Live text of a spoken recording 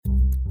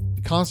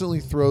constantly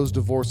throws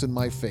divorce in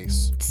my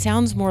face.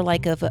 Sounds more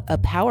like a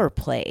power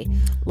play.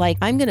 Like,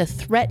 I'm going to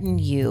threaten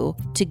you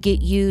to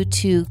get you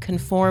to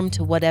conform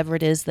to whatever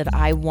it is that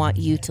I want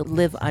you to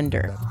live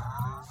under.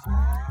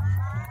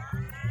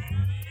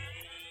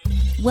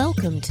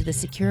 Welcome to the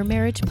Secure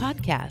Marriage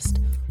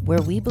Podcast,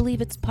 where we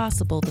believe it's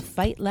possible to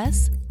fight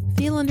less,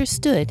 feel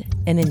understood,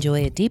 and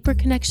enjoy a deeper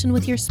connection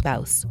with your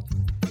spouse.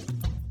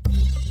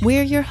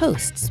 We're your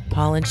hosts,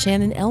 Paul and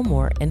Shannon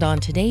Elmore, and on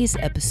today's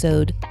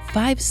episode,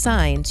 5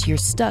 signs you're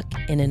stuck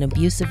in an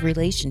abusive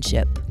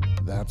relationship.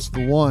 That's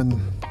the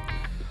one.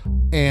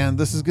 And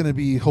this is going to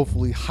be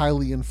hopefully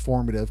highly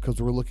informative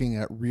because we're looking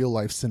at real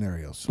life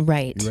scenarios.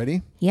 Right. You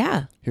ready?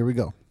 Yeah. Here we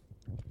go.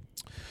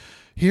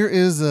 Here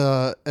is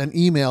an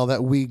email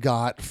that we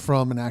got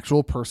from an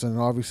actual person. And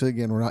obviously,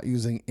 again, we're not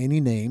using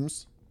any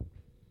names.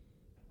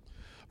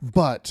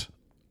 But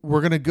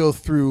we're going to go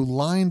through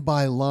line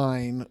by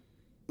line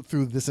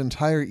through this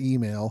entire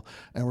email.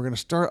 And we're going to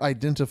start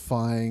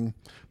identifying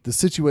the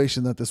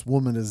situation that this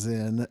woman is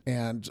in.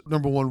 And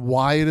number one,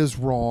 why it is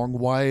wrong,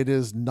 why it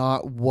is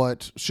not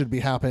what should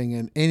be happening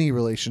in any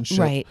relationship.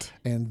 Right.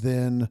 And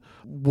then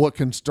what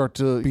can start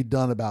to be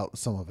done about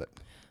some of it.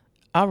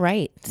 All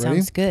right. Ready?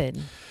 Sounds good.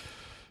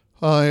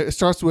 It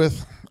starts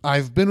with,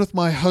 I've been with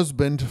my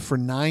husband for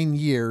 9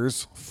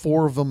 years,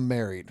 4 of them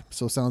married.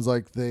 So it sounds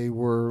like they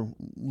were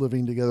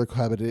living together,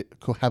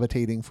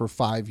 cohabitating for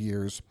 5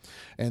 years,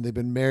 and they've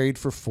been married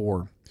for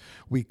 4.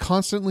 We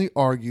constantly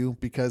argue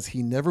because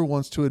he never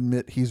wants to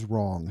admit he's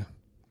wrong.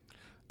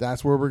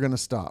 That's where we're going to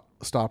stop.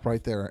 Stop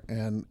right there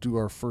and do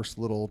our first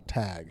little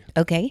tag.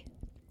 Okay.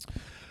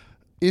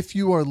 If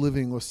you are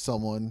living with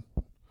someone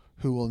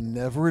who will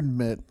never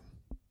admit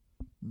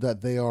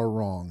that they are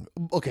wrong.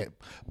 Okay,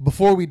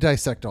 before we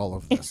dissect all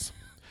of this,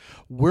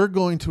 we're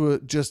going to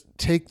just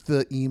take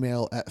the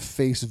email at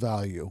face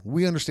value.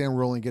 We understand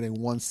we're only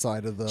getting one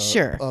side of the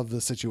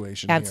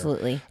situation.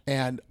 Absolutely. Here.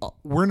 And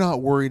we're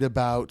not worried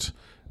about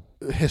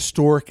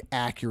historic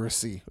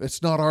accuracy.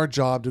 It's not our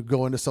job to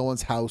go into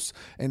someone's house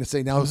and to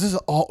say, now, is this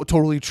all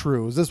totally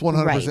true? Is this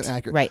 100%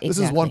 accurate? Right, This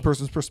is one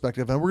person's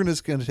perspective, and we're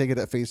just going to take it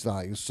at face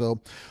value. So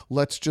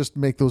let's just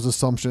make those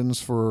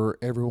assumptions for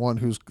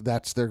everyone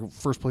that's their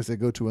first place they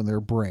go to in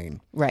their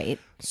brain. Right.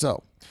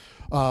 So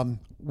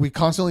we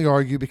constantly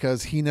argue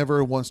because he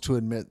never wants to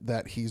admit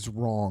that he's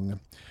wrong.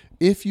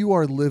 If you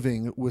are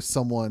living with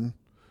someone,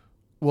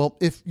 well,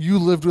 if you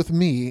lived with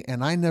me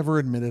and I never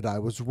admitted I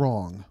was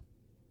wrong,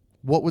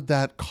 what would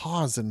that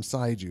cause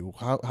inside you?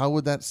 How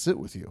would that sit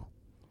with you?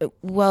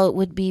 Well, it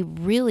would be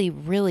really,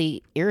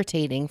 really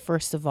irritating,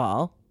 first of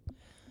all,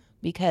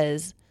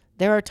 because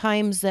there are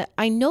times that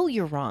I know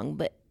you're wrong,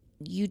 but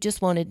you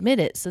just won't admit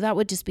it. So that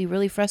would just be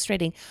really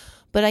frustrating.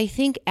 But I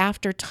think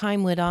after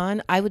time went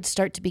on, I would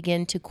start to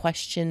begin to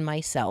question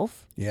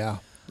myself. Yeah,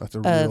 that's a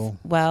real...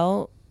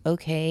 Well,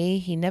 okay,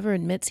 he never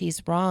admits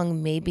he's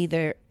wrong.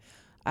 Maybe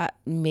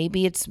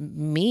maybe it's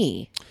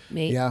me.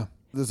 Yeah.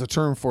 There's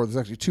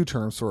actually 2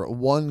 terms for it.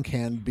 One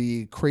can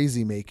be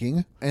crazy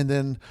making. And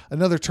then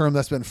another term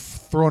that's been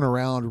thrown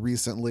around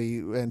recently,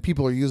 and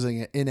people are using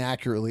it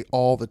inaccurately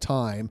all the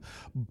time,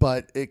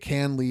 but it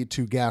can lead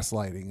to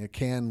gaslighting. It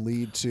can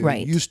lead to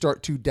you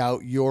start to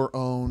doubt your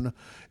own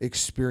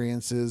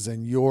experiences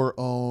and your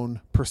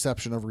own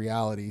perception of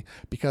reality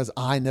because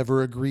I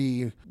never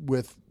agree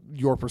with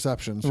your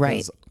perceptions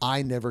because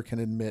I never can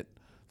admit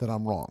that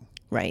I'm wrong.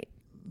 Right.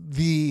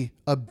 The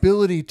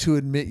ability to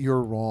admit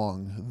you're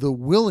wrong, the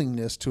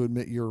willingness to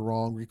admit you're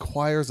wrong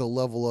requires a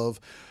level of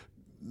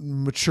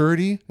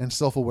maturity and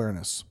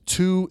self-awareness.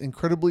 2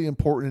 incredibly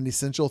important and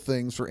essential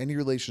things for any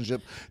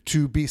relationship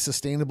to be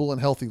sustainable and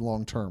healthy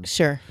long-term.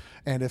 Sure.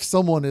 And if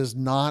someone is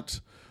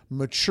not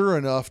mature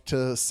enough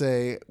to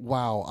say,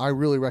 wow, I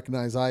really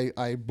recognize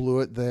I blew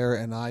it there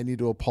and I need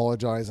to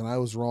apologize and I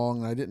was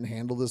wrong and I didn't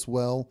handle this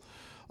well.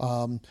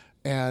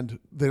 And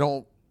they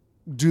don't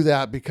do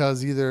that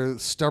because either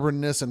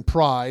stubbornness and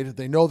pride,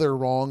 they know they're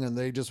wrong and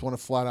they just want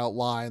to flat out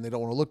lie and they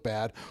don't want to look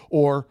bad.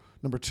 Or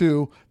number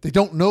 2, they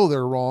don't know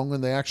they're wrong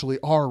and they actually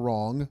are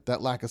wrong.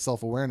 That lack of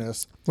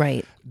self-awareness.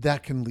 Right.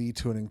 That can lead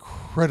to an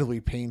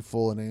incredibly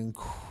painful and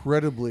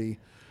incredibly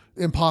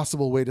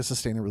impossible way to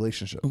sustain a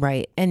relationship.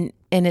 Right. And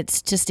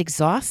it's just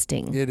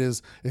exhausting. It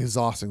is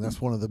exhausting.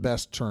 That's one of the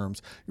best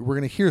terms. We're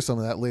going to hear some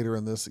of that later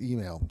in this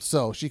email.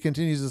 So she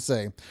continues to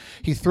say,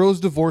 he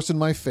throws divorce in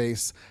my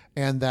face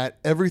and that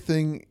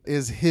everything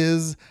is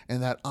his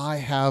and that I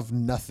have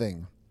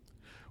nothing.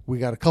 We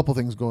got a couple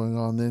things going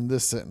on in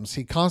this sentence.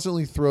 He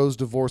constantly throws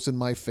divorce in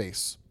my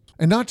face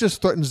and not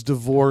just threatens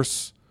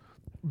divorce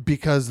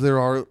because there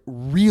are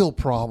real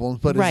problems,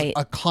 but it's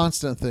a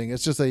constant thing.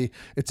 It's just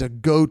it's a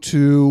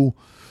go-to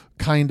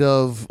kind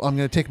of, I'm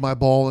going to take my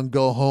ball and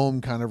go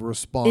home kind of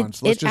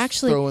response. Let's just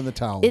throw in the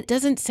towel. It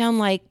doesn't sound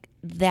like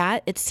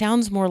that. It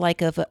sounds more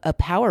like a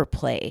power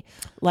play.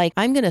 Like,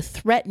 I'm going to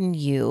threaten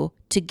you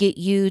to get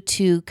you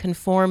to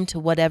conform to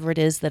whatever it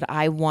is that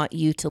I want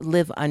you to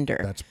live under.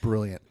 That's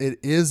brilliant. It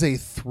is a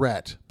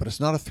threat, but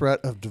it's not a threat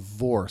of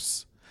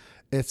divorce.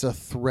 It's a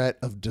threat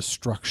of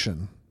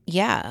destruction.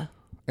 Yeah.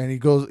 And he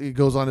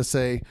goes on to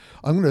say,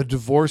 I'm going to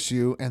divorce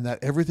you, and that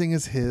everything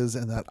is his,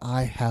 and that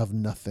I have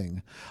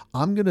nothing.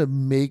 I'm going to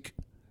make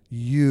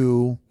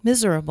you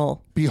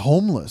miserable, be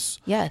homeless.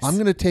 Yes. I'm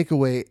going to take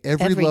away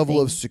every level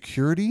Everything. of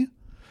security,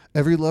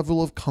 every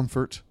level of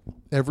comfort,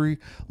 every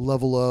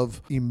level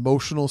of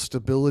emotional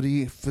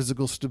stability,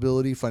 physical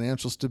stability,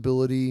 financial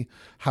stability,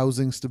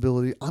 housing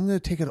stability. I'm going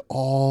to take it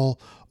all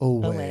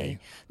away.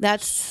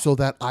 That's so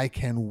that I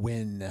can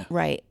win.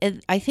 right.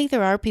 And I think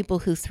there are people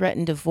who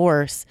threaten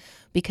divorce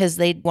because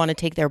they want to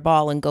take their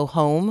ball and go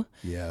home.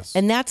 Yes.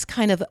 And that's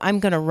kind of, I'm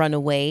going to run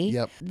away.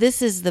 Yep.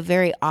 This is the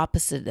very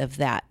opposite of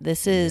that.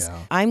 This is, Yeah.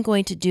 I'm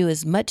going to do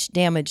as much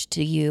damage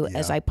to you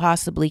as I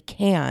possibly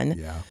can.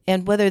 Yeah.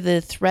 And whether the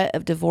threat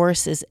of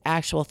divorce is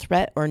actual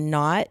threat or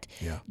not,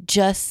 Yeah.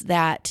 just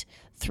that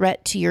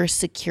threat to your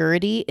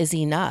security is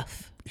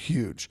enough.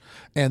 Huge.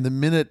 And the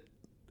minute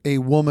a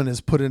woman is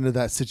put into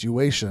that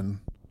situation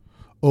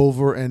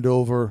over and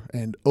over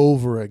and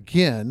over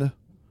again,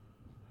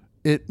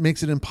 it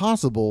makes it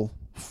impossible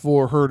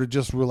for her to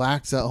just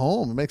relax at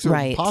home. It makes it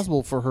Right.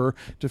 impossible for her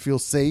to feel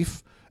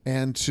safe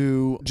and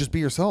to just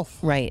be herself.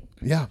 Right.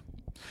 Yeah.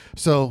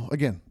 So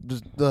again,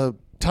 the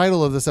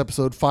title of this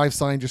episode, 5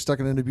 Signs You're Stuck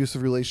in an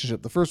Abusive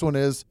Relationship. The first one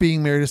is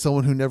being married to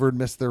someone who never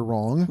admits they're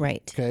wrong.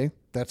 Right. Okay.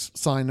 That's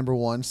sign number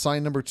 1.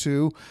 Sign number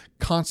 2,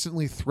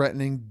 constantly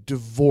threatening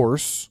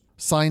divorce.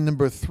 Sign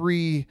number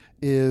 3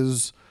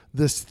 is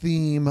this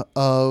theme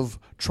of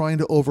trying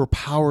to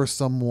overpower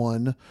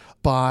someone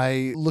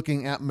by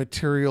looking at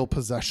material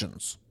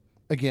possessions.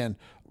 Again,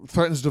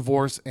 threatens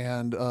divorce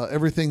and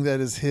everything that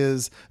is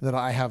his, that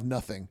I have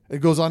nothing. It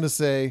goes on to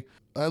say,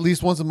 at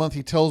least once a month,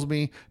 he tells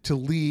me to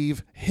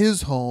leave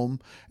his home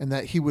and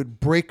that he would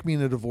break me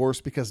in a divorce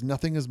because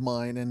nothing is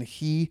mine and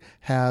he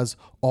has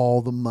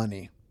all the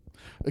money.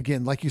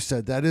 Again, like you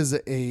said, that is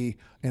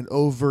an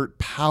overt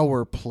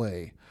power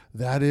play.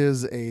 That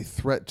is a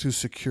threat to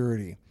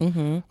security.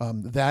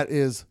 That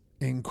is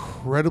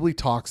incredibly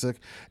toxic.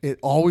 It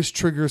always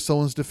triggers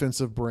someone's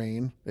defensive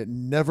brain. It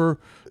never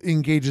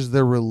engages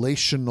their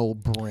relational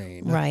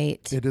brain.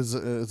 Right. It is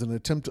an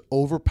attempt to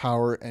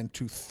overpower and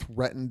to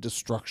threaten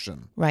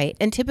destruction. Right.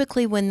 And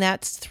typically when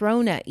that's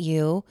thrown at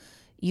you,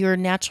 your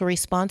natural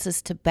response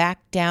is to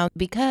back down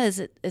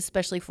because,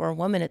 especially for a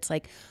woman, it's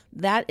like,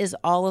 that is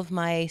all of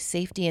my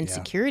safety and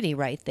security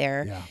right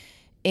there. Yeah.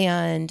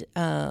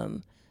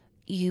 And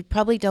you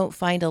probably don't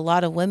find a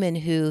lot of women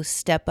who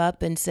step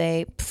up and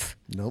say,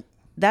 Nope.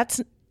 that's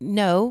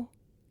no,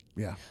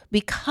 Yeah.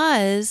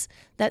 because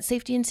that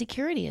safety and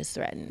security is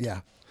threatened.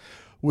 Yeah.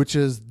 Which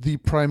is the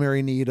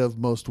primary need of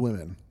most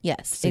women.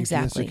 Yes, Safety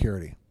exactly. and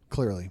security,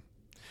 clearly.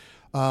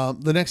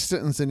 The next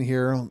sentence in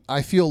here,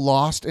 I feel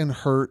lost and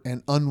hurt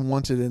and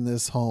unwanted in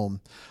this home.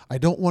 I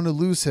don't want to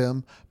lose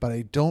him, but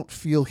I don't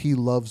feel he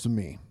loves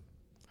me.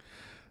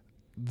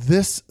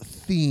 This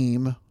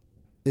theme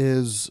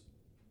is,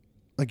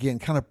 again,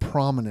 kind of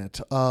prominent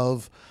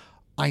of,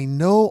 I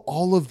know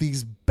all of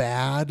these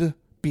bad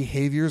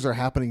behaviors are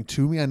happening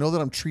to me. I know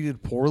that I'm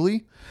treated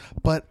poorly,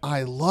 but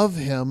I love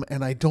him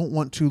and I don't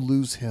want to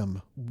lose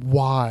him.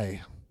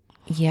 Why?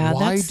 Yeah.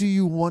 Why do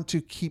you want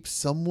to keep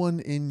someone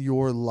in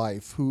your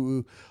life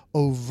who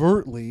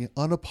overtly,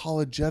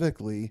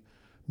 unapologetically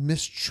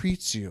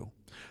mistreats you?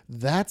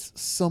 That's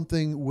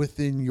something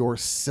within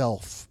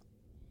yourself.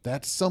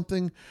 That's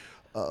something.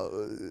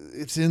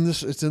 It's in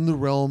the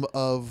realm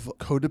of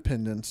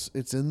codependence.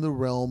 It's in the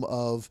realm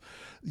of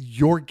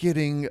you're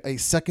getting a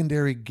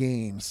secondary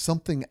gain,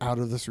 something out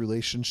of this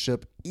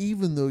relationship,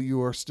 even though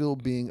you are still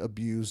being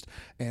abused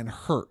and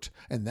hurt.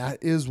 And that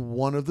is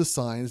one of the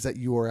signs that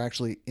you are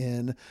actually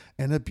in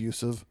an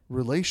abusive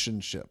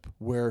relationship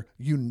where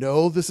you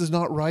know this is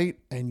not right,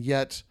 and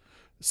yet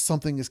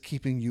something is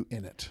keeping you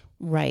in it.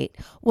 Right.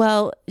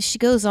 Well, she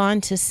goes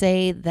on to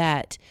say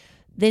that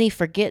then he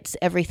forgets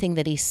everything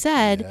that he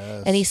said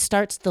and he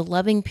starts the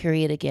loving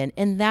period again.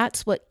 And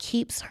that's what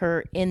keeps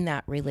her in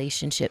that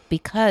relationship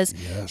because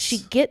she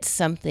gets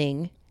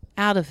something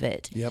out of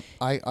it. Yep.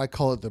 I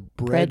call it the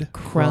Breadcrumb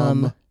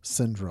breadcrumb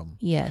syndrome.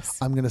 Yes.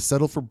 I'm going to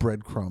settle for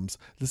breadcrumbs.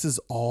 This is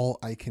all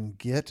I can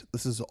get.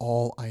 This is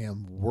all I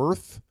am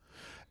worth.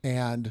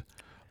 And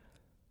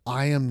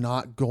I am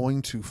not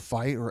going to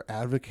fight or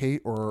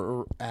advocate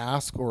or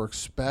ask or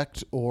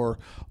expect or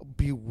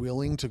be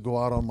willing to go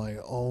out on my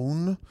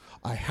own.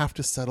 I have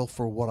to settle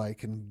for what I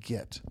can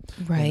get.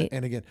 Right.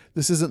 And again,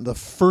 this isn't the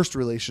first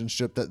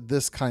relationship that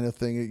this kind of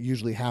thing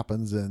usually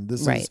happens in.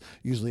 This is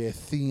usually a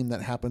theme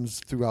that happens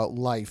throughout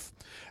life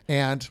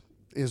and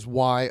is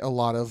why a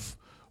lot of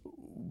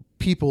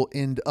people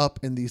end up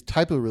in these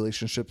type of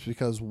relationships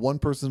because one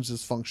person's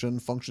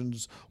dysfunction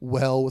functions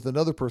well with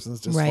another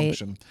person's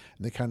dysfunction. And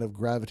they kind of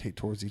gravitate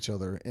towards each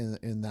other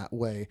in that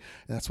way.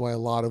 And that's why a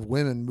lot of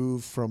women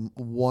move from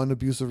one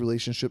abusive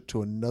relationship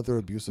to another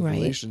abusive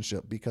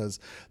relationship because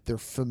they're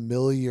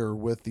familiar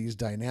with these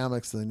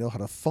dynamics and they know how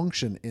to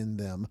function in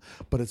them.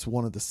 But it's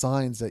one of the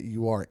signs that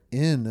you are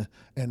in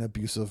an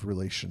abusive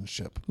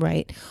relationship.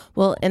 Right.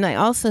 Well, and I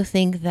also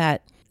think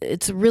that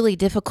it's really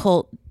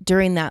difficult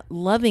during that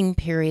loving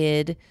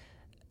period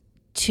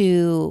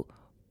to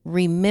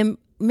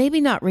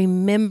maybe not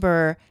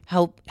remember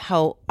how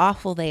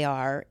awful they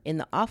are in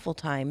the awful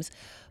times,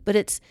 but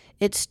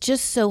it's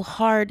just so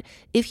hard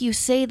if you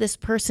say this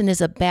person is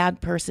a bad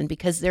person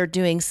because they're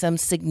doing some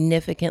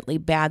significantly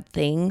bad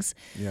things.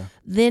 Yeah.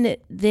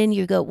 Then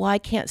you go, well, I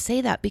can't say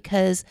that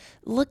because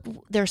look,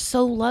 they're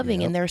so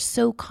loving and they're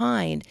so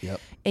kind. Yep.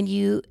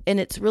 And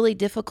it's really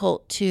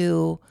difficult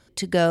to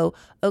go,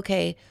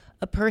 okay,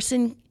 a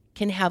person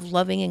can have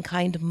loving and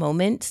kind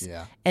moments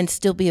and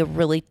still be a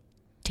really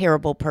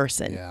terrible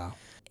person. Yeah.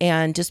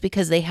 And just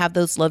because they have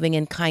those loving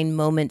and kind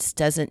moments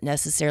doesn't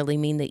necessarily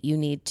mean that you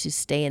need to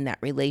stay in that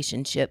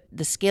relationship.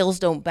 The scales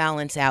don't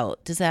balance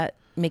out. Does that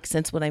make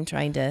sense what I'm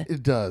trying to?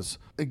 It does.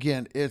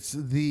 Again, it's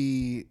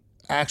the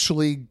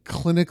actually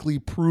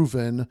clinically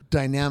proven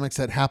dynamics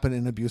that happen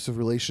in abusive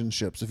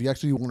relationships. If you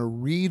actually want to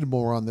read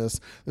more on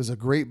this, there's a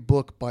great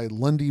book by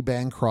Lundy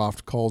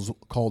Bancroft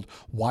called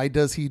Why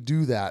Does He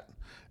Do That?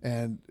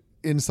 And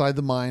Inside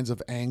the Minds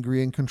of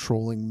Angry and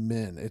Controlling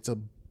Men. It's a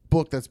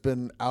book that's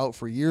been out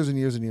for years and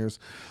years and years,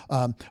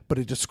 but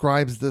it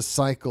describes this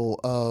cycle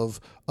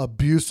of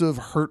abusive,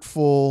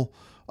 hurtful,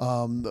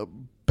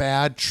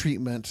 bad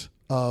treatment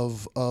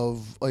of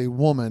a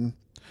woman,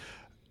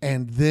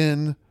 and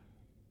then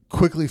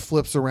quickly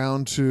flips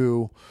around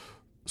to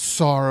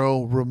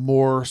sorrow,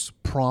 remorse,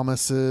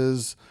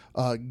 promises,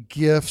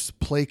 gifts,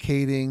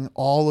 placating,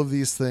 all of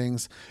these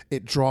things.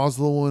 It draws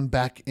the woman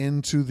back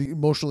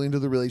emotionally into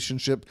the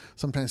relationship,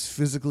 sometimes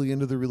physically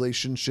into the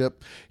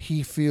relationship.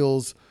 He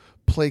feels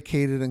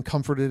placated and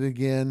comforted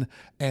again,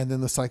 and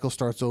then the cycle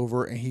starts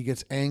over, and he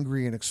gets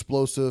angry and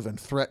explosive and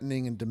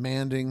threatening and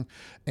demanding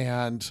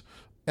and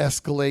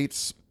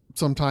escalates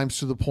sometimes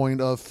to the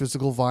point of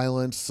physical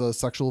violence,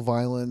 sexual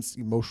violence,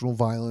 emotional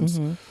violence,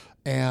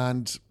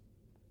 and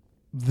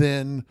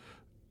then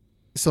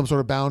some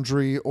sort of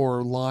boundary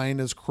or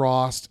line is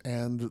crossed,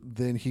 and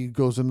then he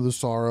goes into the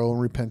sorrow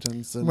and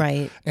repentance, and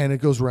and it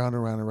goes round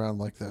and round and round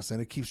like this,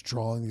 and it keeps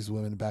drawing these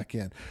women back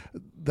in.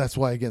 That's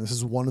why, again, this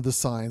is one of the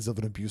signs of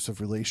an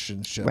abusive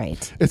relationship.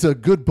 Right. It's a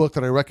good book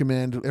that I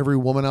recommend every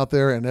woman out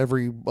there and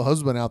every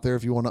husband out there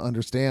if you want to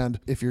understand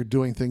if you're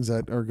doing things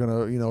that are going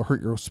to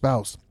hurt your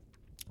spouse.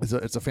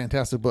 It's a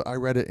fantastic book. I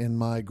read it in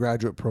my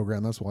graduate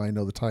program. That's why I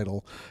know the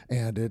title.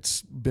 And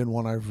it's been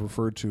one I've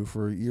referred to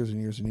for years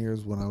and years and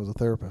years when I was a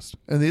therapist.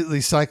 And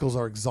these cycles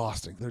are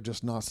exhausting. They're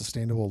just not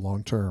sustainable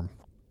long term.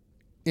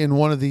 In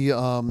one of the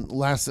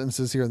last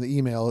sentences here in the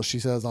email, she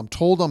says, I'm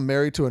told I'm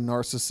married to a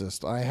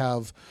narcissist. I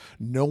have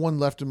no one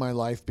left in my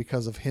life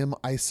because of him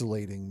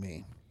isolating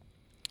me.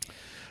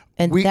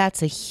 And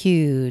that's a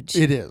huge...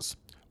 It is.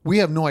 We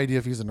have no idea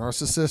if he's a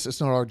narcissist. It's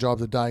not our job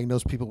to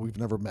diagnose people we've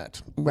never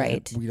met.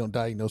 Right. We don't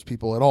diagnose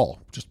people at all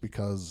just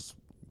because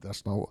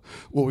that's not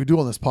what we do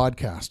on this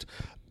podcast.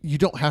 You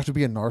don't have to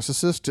be a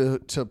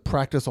narcissist to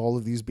practice all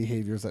of these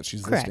behaviors that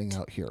she's listing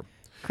out here.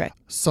 Correct.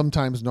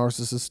 Sometimes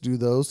narcissists do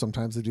those.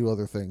 Sometimes they do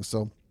other things.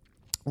 So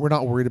we're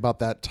not worried about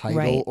that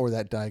title or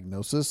that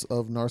diagnosis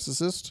of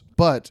narcissist.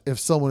 But if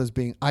someone is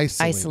being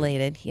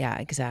isolated. Yeah,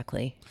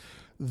 exactly.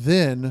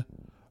 Then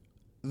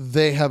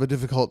they have a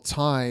difficult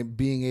time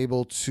being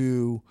able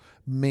to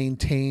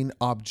maintain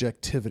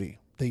objectivity.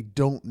 They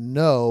don't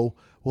know,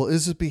 well,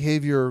 is this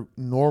behavior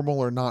normal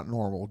or not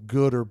normal,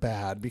 good or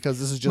bad? Because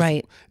this is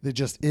just, it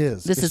just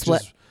is. This is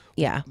what,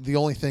 the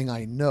only thing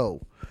I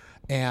know.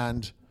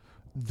 And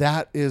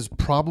that is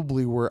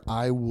probably where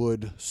I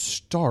would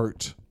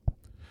start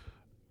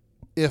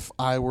if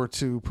I were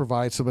to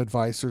provide some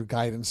advice or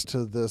guidance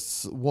to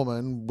this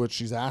woman, which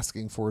she's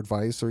asking for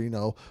advice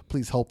or,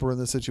 please help her in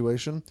this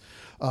situation.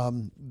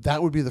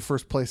 That would be the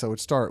first place I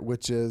would start,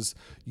 which is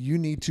you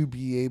need to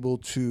be able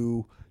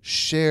to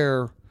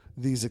share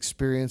these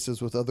experiences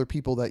with other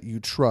people that you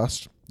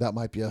trust. That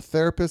might be a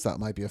therapist. That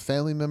might be a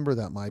family member.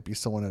 That might be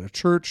someone at a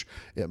church.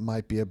 It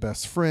might be a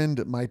best friend.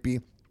 It might be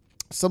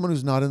someone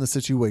who's not in the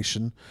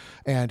situation,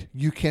 and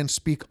you can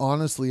speak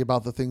honestly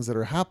about the things that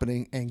are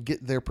happening and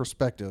get their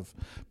perspective,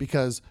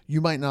 because you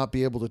might not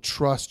be able to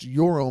trust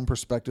your own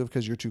perspective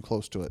because you're too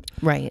close to it.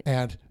 Right.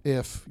 And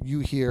if you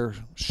hear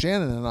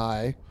Shannon and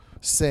I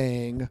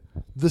saying,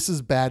 this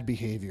is bad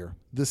behavior,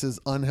 this is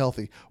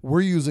unhealthy,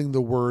 we're using the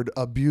word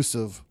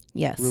abusive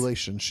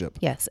relationship.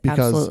 Yes, because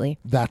absolutely.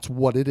 That's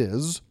what it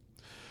is.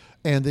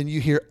 And then you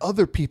hear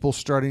other people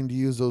starting to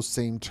use those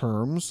same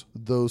terms,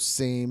 those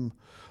same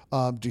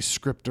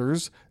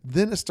descriptors,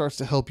 then it starts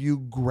to help you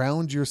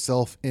ground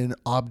yourself in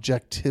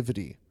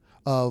objectivity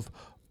of,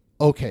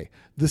 okay,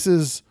 this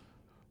is,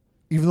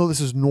 even though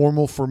this is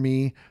normal for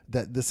me,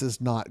 that this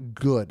is not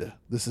good.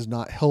 This is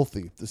not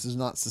healthy. This is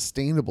not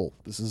sustainable.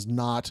 This is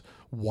not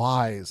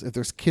wise. If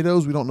there's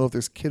kiddos, we don't know if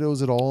there's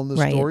kiddos at all in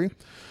this story.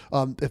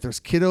 If there's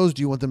kiddos,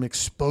 do you want them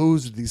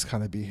exposed to these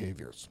kind of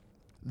behaviors?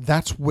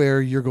 That's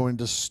where you're going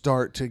to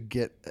start to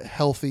get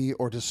healthy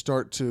or to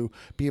start to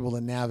be able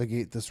to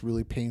navigate this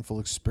really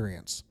painful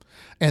experience.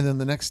 And then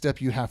the next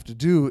step you have to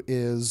do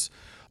is,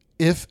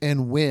 if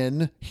and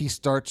when he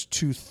starts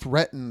to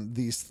threaten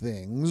these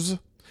things,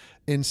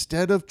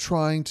 instead of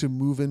trying to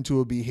move into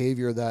a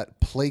behavior that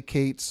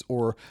placates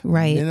or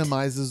Right.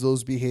 minimizes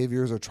those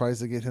behaviors or tries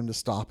to get him to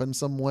stop in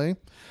some way,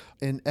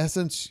 in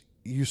essence,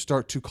 you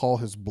start to call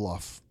his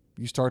bluff.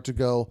 You start to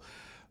go,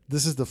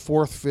 this is the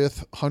 4th,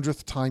 5th,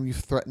 100th time you've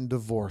threatened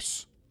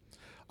divorce.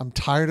 I'm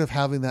tired of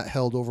having that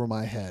held over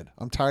my head.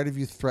 I'm tired of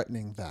you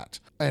threatening that.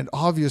 And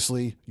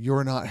obviously,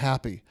 you're not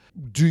happy.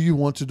 Do you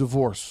want to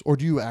divorce, or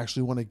do you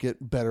actually want to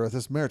get better at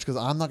this marriage? Because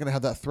I'm not going to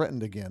have that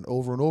threatened again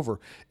over and over.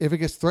 If it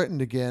gets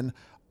threatened again,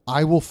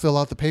 I will fill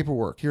out the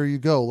paperwork. Here you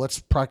go. Let's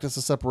practice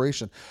a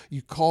separation.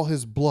 You call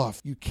his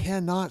bluff. You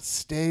cannot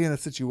stay in a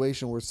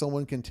situation where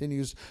someone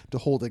continues to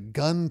hold a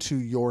gun to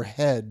your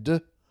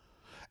head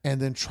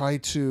and then try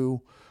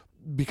to,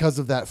 because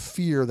of that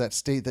fear, that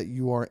state that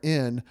you are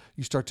in,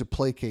 you start to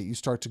placate. You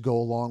start to go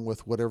along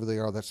with whatever they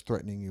are that's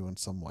threatening you in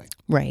some way.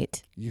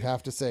 Right. You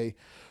have to say,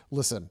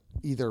 listen,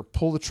 either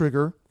pull the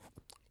trigger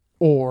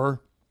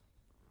or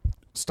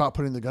stop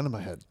putting the gun in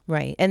my head.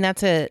 Right. And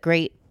that's a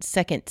great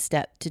second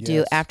step to do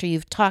Yes. after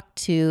you've talked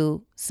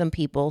to some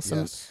people, some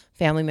Yes.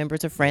 family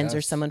members or friends or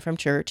Yes. someone from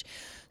church,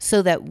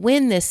 so that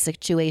when this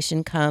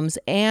situation comes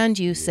and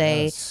you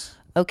say, Yes.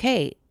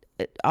 okay,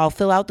 I'll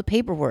fill out the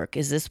paperwork.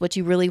 Is this what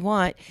you really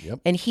want?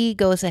 Yep. And he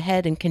goes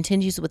ahead and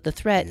continues with the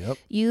threat. Yep.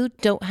 You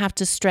don't have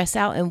to stress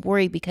out and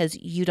worry because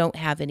you don't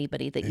have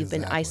anybody that you've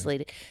been Exactly.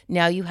 isolated.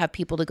 Now you have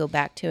people to go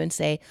back to and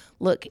say,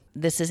 look,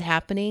 this is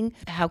happening.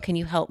 How can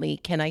you help me?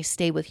 Can I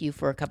stay with you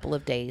for a couple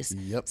of days?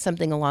 Yep.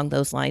 Something along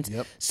those lines.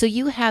 Yep. So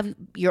you have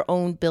your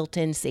own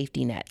built-in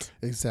safety net.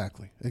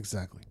 Exactly.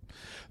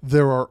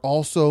 There are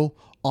also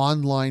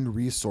online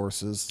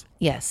resources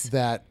Yes.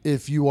 that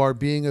if you are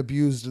being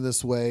abused in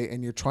this way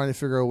and you're trying to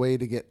figure a way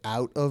to get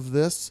out of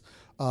this,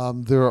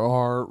 there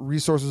are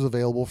resources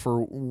available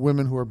for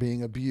women who are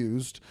being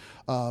abused.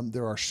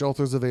 There are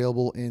shelters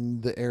available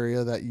in the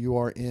area that you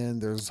are in.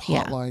 There's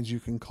Yeah. hotlines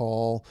you can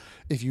call.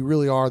 If you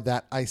really are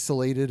that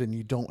isolated and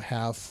you don't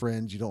have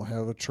friends, you don't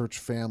have a church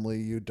family,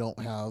 you don't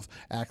have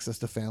access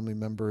to family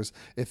members,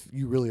 if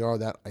you really are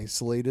that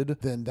isolated,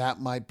 then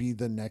that might be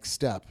the next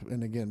step.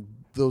 And again,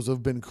 those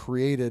have been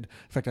created.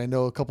 In fact, I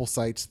know a couple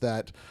sites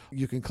that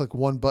you can click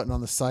one button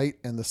on the site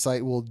and the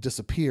site will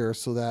disappear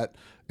so that,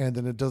 and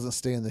then it doesn't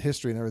stay in the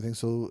history and everything.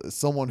 So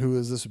someone who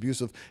is this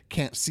abusive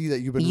can't see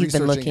that you've been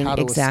researching looking, how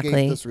to exactly.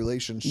 escape this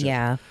relationship.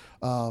 Yeah.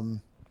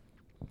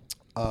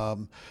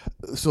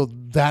 So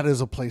that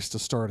is a place to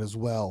start as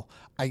well.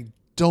 I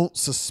don't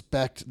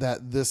suspect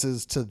that this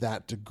is to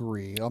that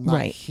degree. I'm not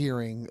Right.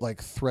 hearing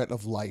like threat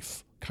of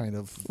life kind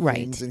of Right.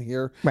 things in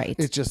here. Right.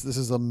 It's just, this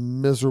is a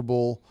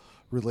miserable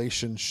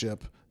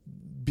relationship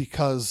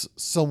because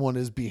someone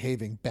is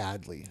behaving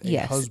badly. A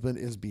Yes. husband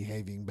is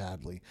behaving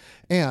badly,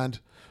 and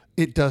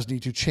it does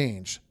need to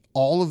change.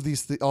 All of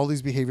these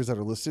behaviors that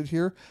are listed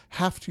here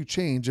have to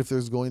change if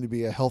there's going to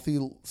be a healthy,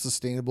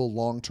 sustainable,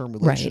 long-term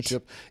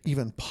relationship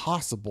even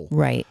possible.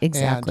 Right.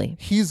 Exactly.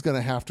 And he's going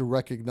to have to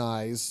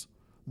recognize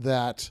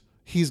that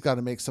he's got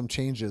to make some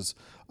changes.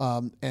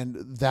 And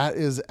that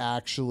is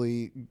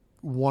actually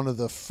one of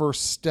the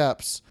first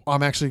steps.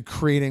 I'm actually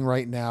creating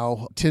right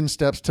now 10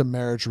 steps to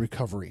marriage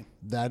recovery.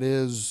 That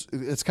is,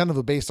 it's kind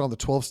of based on the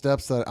 12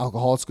 steps that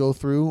alcoholics go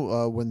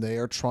through when they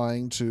are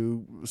trying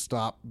to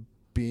stop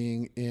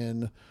being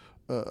in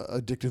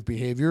addictive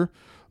behavior.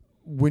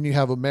 When you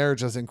have a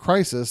marriage that's in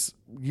crisis,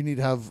 you need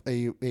to have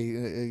a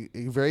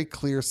very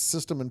clear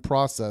system and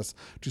process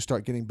to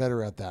start getting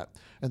better at that.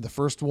 And the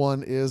first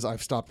one is,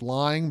 I've stopped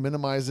lying,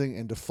 minimizing,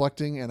 and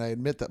deflecting, and I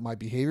admit that my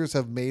behaviors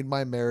have made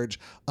my marriage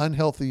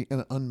unhealthy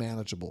and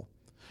unmanageable.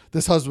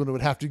 This husband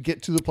would have to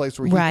get to the place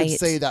where he Right. could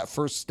say that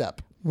first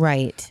step.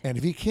 Right. And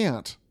if he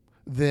can't,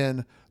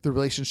 then the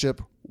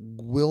relationship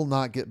will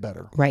not get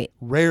better. Right.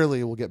 Rarely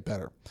it will get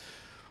better.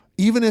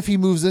 Even if he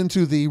moves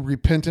into the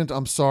repentant,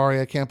 I'm sorry,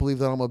 I can't believe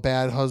that I'm a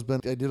bad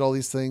husband, I did all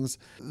these things,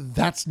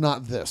 that's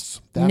not this.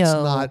 That's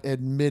No. not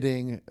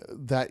admitting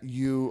that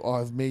you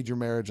have made your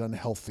marriage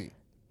unhealthy,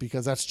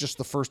 because that's just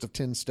the first of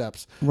 10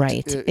 steps. Right.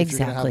 If you're going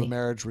to have Exactly. a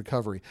marriage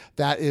recovery.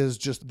 That is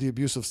just the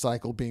abusive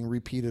cycle being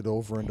repeated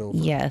over and over.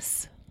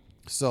 Yes.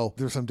 So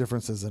there's some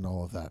differences in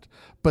all of that.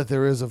 But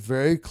there is a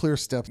very clear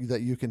step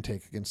that you can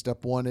take. Again,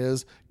 step one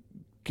is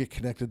get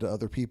connected to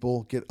other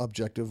people, get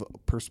objective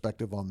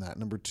perspective on that.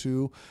 Number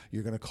two,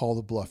 you're going to call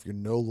the bluff. You're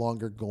no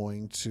longer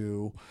going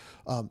to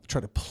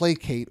try to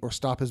placate or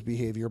stop his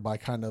behavior by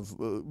kind of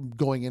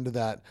going into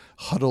that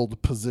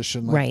huddled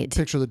position. Like, Right.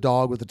 picture the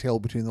dog with the tail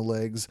between the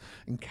legs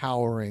and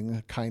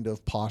cowering kind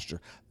of posture.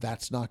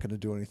 That's not going to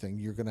do anything.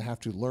 You're going to have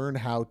to learn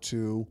how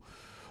to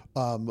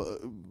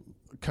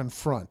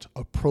confront,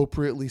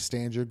 appropriately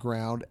stand your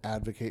ground,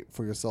 advocate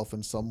for yourself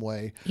in some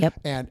way. Yep.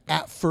 And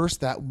at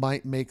first that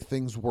might make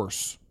things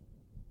worse.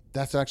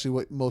 That's actually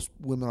what most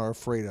women are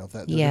afraid of,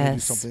 that they're going to do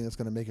Yes. something that's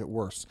going to make it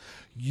worse.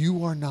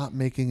 You are not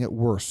making it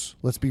worse.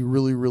 Let's be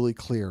really, really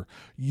clear.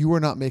 You are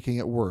not making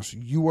it worse.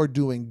 You are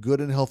doing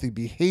good and healthy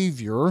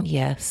behavior.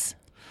 Yes.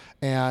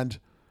 And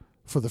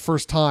for the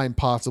first time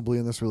possibly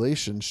in this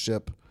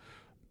relationship,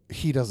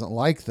 he doesn't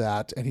like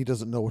that, and he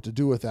doesn't know what to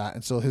do with that.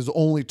 And so his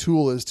only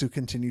tool is to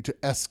continue to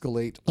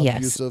escalate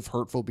abusive,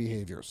 hurtful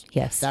behaviors.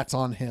 Yes. That's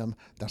on him.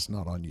 That's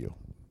not on you.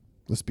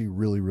 Let's be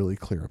really, really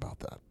clear about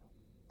that.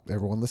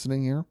 Everyone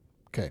listening here?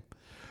 Okay.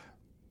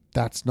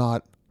 That's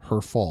not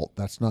her fault.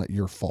 That's not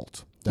your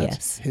fault.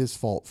 That's his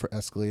fault for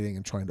escalating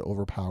and trying to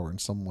overpower in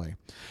some way.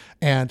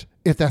 And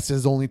if that's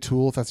his only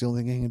tool, if that's the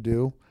only thing he can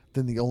do,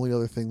 then the only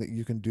other thing that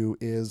you can do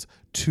is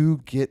to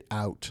get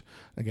out.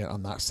 Again,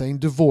 I'm not saying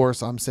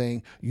divorce. I'm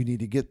saying you need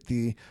to get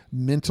the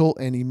mental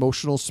and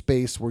emotional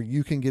space where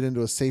you can get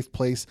into a safe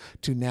place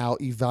to now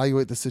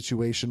evaluate the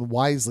situation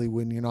wisely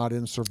when you're not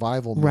in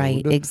survival mode.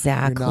 Right,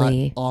 exactly.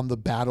 You're not on the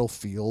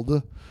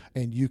battlefield,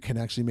 and you can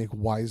actually make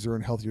wiser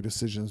and healthier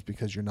decisions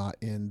because you're not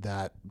in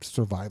that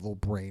survival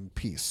brain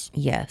piece.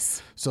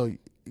 Yes. So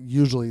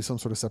usually some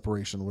sort of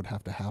separation would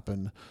have to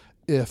happen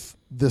if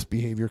this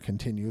behavior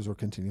continues or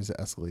continues to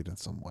escalate in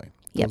some way.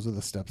 Yep. Those are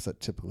the steps that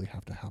typically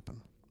have to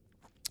happen.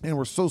 And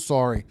we're so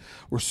sorry.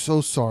 We're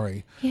so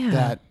sorry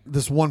that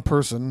this one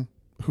person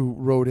who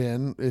wrote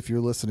in, if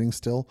you're listening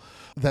still,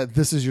 that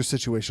this is your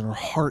situation. Our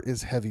heart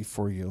is heavy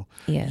for you.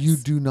 Yes. You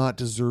do not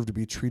deserve to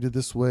be treated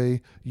this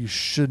way. You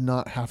should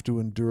not have to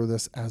endure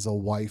this as a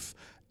wife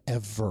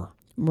ever.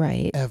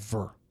 Right.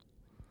 Ever.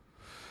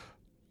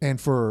 And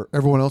for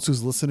everyone else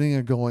who's listening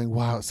and going,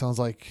 wow, it sounds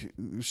like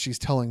she's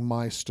telling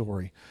my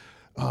story.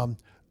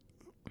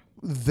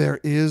 There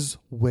is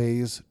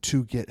ways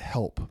to get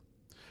help.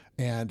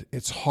 And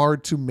it's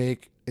hard to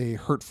make a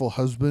hurtful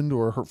husband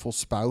or a hurtful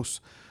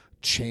spouse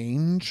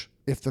change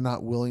if they're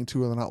not willing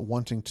to or they're not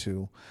wanting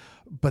to.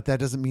 But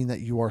that doesn't mean that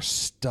you are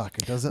stuck.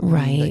 It doesn't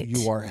mean that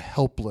you are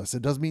helpless.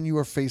 It doesn't mean you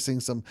are facing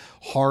some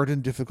hard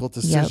and difficult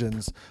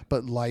decisions,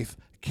 but life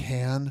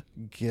can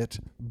get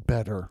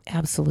better.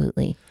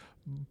 Absolutely.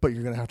 But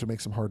you're going to have to make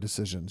some hard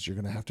decisions. You're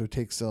going to have to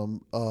take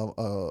some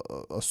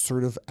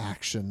assertive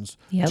actions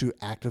to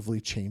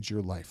actively change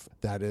your life.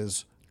 That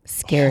is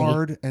scary.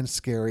 Hard and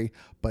scary,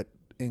 but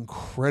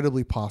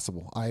incredibly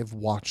possible. I've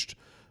watched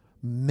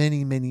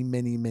many, many,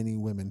 many, many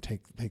women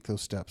take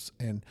those steps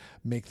and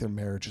make their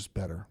marriages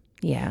better.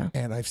 Yeah.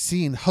 And I've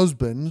seen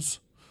husbands,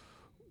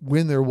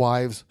 when their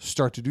wives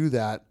start to do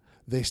that,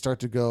 they start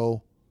to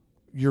go,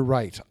 you're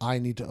right, I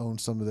need to own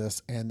some of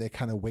this. And it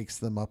kind of wakes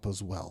them up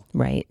as well.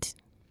 Right.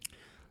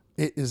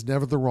 It is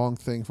never the wrong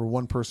thing for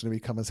one person to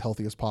become as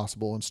healthy as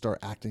possible and start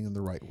acting in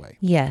the right way.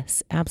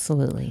 Yes,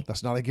 absolutely.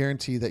 That's not a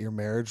guarantee that your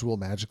marriage will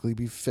magically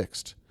be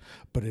fixed,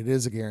 but it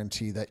is a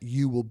guarantee that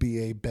you will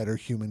be a better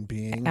human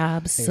being,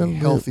 absolutely, a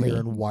healthier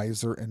and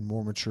wiser and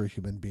more mature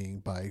human being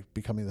by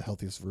becoming the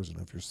healthiest version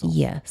of yourself.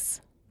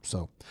 Yes.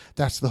 So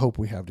that's the hope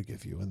we have to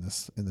give you in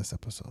this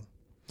episode.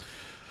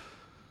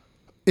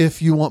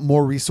 If you want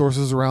more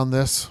resources around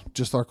this,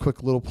 just our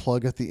quick little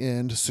plug at the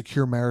end,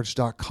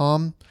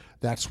 securemarriage.com.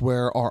 That's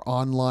where our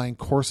online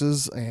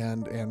courses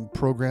and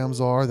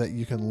programs are that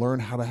you can learn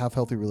how to have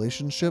healthy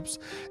relationships.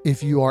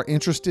 If you are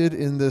interested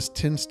in this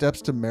 10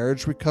 steps to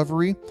marriage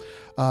recovery,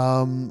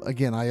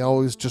 again, I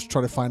always just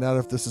try to find out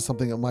if this is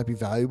something that might be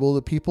valuable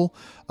to people.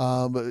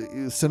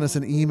 Send us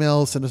an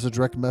email, send us a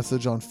direct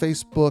message on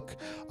Facebook,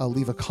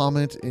 leave a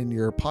comment in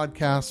your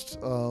podcast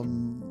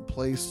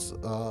place,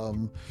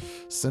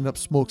 send up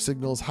smoke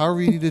signals,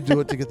 however you need to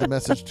do it to get the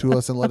message to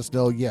us and let us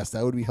know, yes,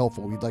 that would be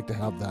helpful. We'd like to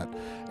have that.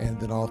 And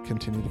then I'll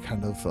continue to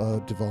kind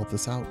of develop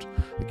this out.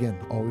 Again,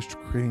 always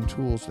creating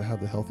tools to have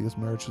the healthiest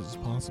marriages as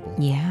possible.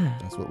 Yeah.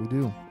 That's what we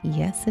do.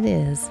 Yes, it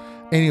is.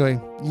 Anyway,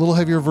 a little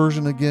heavier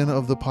version again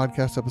of the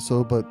podcast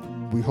episode, but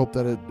we hope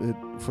that it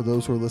for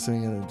those who are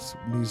listening, and it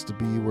needs to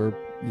be where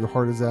your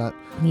heart is at.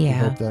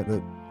 Yeah. We hope that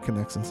it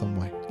connects in some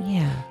way.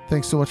 Yeah.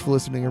 Thanks so much for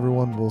listening,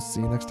 everyone. We'll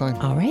see you next time.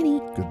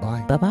 Alrighty.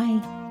 Goodbye.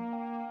 Bye-bye.